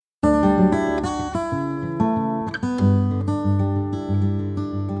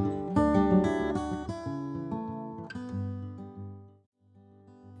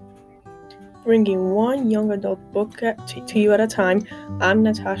bringing one young adult book to you at a time. I'm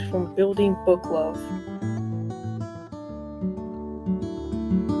Natasha from Building Book Love.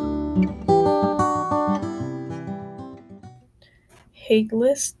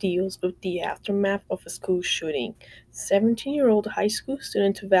 Hateless deals with the aftermath of a school shooting. 17-year-old high school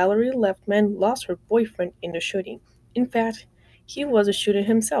student Valerie Leftman lost her boyfriend in the shooting. In fact, he was a shooter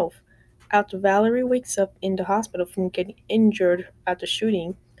himself. After Valerie wakes up in the hospital from getting injured at the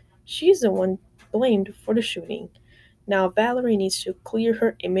shooting, she's the one blamed for the shooting. Now Valerie needs to clear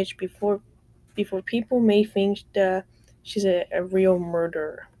her image before people may think that she's a real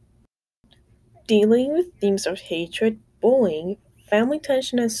murderer. Dealing with themes of hatred, bullying, family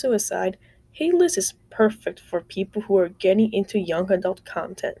tension, and suicide, Hateless is perfect for people who are getting into young adult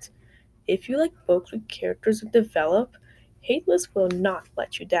content. If you like books with characters that develop, Hateless will not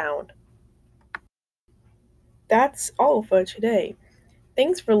let you down. That's all for today.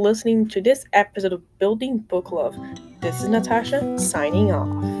 Thanks for listening to this episode of Building Book Love. This is Natasha signing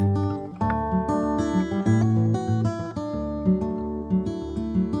off.